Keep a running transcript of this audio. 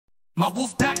My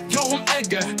wolfpack, yo, I'm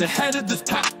Edgar, the head of this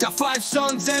pack. Got 5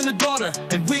 sons and a daughter,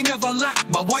 and we never lack.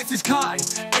 My wife is kind,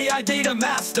 AI data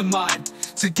mastermind.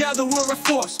 Together we're a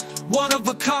force, one of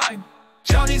a kind.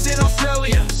 Johnny's in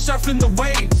Australia, surfing the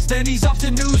waves. Then he's off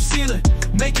to New Zealand,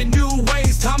 making new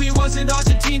waves. Tommy was in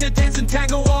Argentina, dancing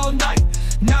tango all night.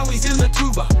 Now he's in the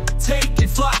tuba, taking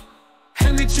flight.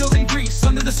 Henry chilled in Greece,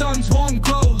 under the sun's warm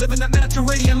glow, living that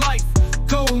Mediterranean life,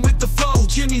 going with the flow.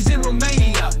 Jimmy's in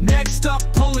Romania, next up,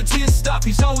 Poland stop.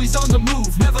 He's always on the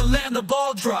move, never letting the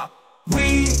ball drop.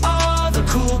 We are the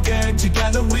cool gang,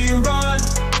 together we run.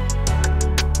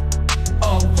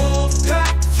 A wolf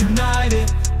pack,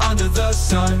 united under the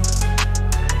sun.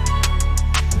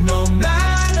 No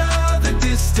matter the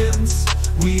distance,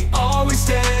 we always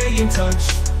stay in touch.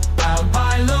 Bound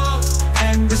by love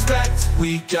and respect,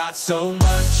 we got so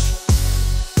much.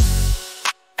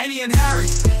 Eddie and Harry,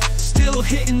 still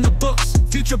hitting the books.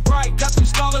 Future bright, got some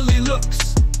scholarly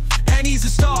looks. And he's a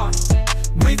star,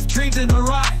 with dreams in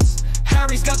her eyes.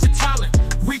 Harry's got the talent,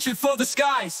 reaching for the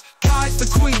skies. Kai's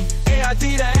the queen, AI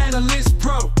data analyst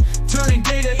pro, turning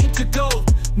data into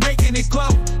gold, making it glow.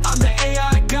 I'm the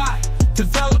AI guy,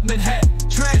 development head,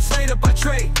 translator by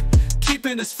trade,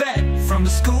 keeping us fed. From the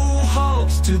school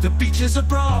halls to the beaches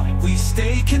abroad, we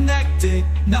stay connected,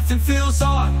 nothing feels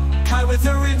odd. Kai with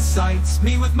her insights,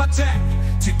 me with my tech,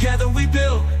 together we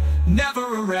build,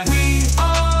 never a rest. We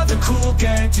are the cool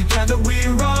gang, together we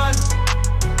run.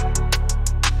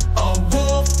 A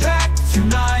wolf pack,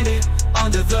 united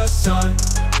under the sun.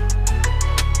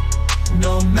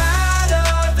 No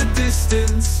matter the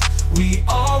distance, we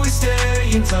always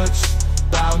stay in touch.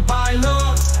 Bound by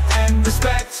love and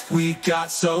respect, we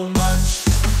got so much.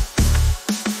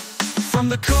 From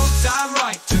the codes I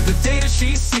write to the data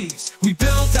she sees, we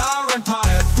build our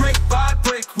empire brick by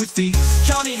brick with these.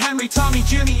 Johnny, Henry, Tommy,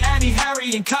 Jimmy, Annie,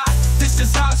 Harry, and Kai. This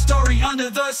is our story under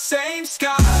the same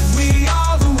sky. We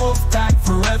are the wolf pack,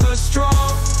 forever strong.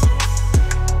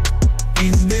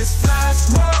 In this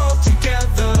fast world